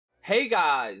Hey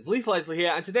guys, LEGONDARY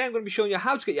here, and today I'm going to be showing you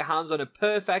how to get your hands on a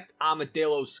perfect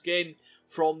Armadillo skin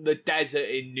from the desert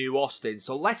in New Austin.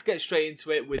 So let's get straight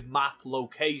into it with map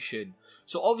location.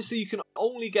 So obviously you can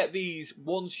only get these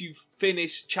once you've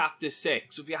finished Chapter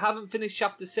 6. So if you haven't finished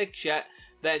Chapter 6 yet,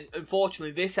 then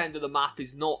unfortunately this end of the map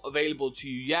is not available to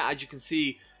you yet. As you can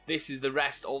see, this is the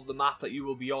rest of the map that you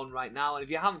will be on right now. And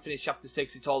if you haven't finished Chapter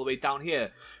 6, it's all the way down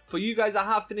here. For you guys that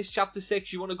have finished Chapter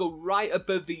 6, you want to go right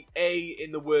above the A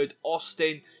in the word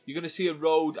Austin. You're going to see a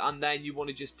road, and then you want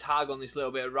to just tag on this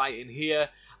little bit of writing here.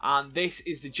 And this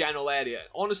is the general area.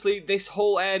 Honestly, this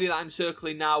whole area that I'm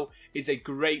circling now is a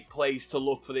great place to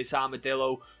look for this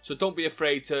armadillo. So don't be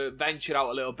afraid to venture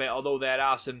out a little bit, although there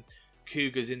are some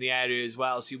cougars in the area as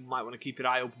well, so you might want to keep your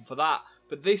eye open for that.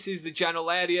 But this is the general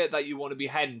area that you want to be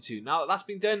heading to. Now that that's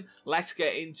been done, let's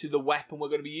get into the weapon we're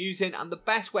going to be using. And the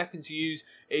best weapon to use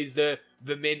is the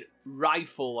Mint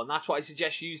rifle. And that's what I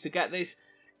suggest you use to get this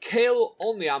kill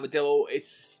on the armadillo.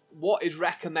 It's what is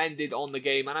recommended on the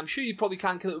game. And I'm sure you probably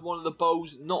can kill it with one of the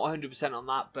bows. Not 100% on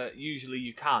that, but usually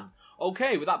you can.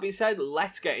 Okay, with that being said,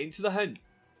 let's get into the hunt.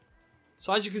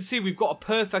 So as you can see, we've got a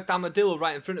perfect armadillo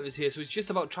right in front of us here. So it's just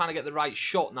about trying to get the right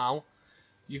shot now.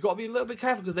 You've got to be a little bit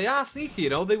careful because they are sneaky, you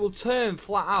know. They will turn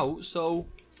flat out, so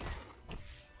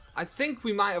I think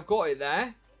we might have got it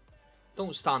there.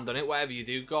 Don't stand on it, whatever you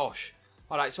do, gosh.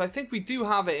 Alright, so I think we do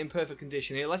have it in perfect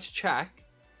condition here. Let's check.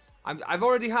 I've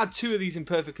already had two of these in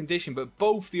perfect condition, but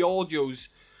both the audio's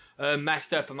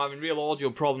messed up. I'm having real audio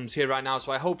problems here right now,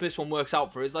 so I hope this one works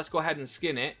out for us. Let's go ahead and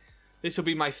skin it. This will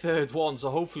be my third one, so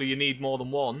hopefully you need more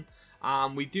than one.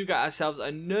 We do get ourselves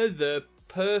another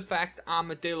perfect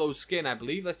armadillo skin, I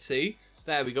believe. Let's see.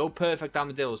 There we go. Perfect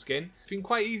armadillo skin. It's been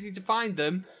quite easy to find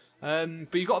them.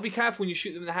 But you've got to be careful when you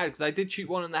shoot them in the head, because I did shoot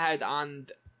one in the head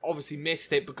and obviously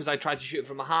missed it because I tried to shoot it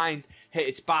from behind, hit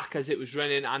its back as it was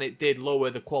running, and it did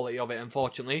lower the quality of it,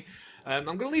 unfortunately. I'm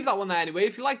going to leave that one there anyway.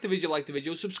 If you liked the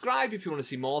video, subscribe if you want to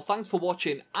see more. Thanks for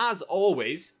watching, as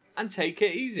always, and take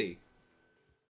it easy.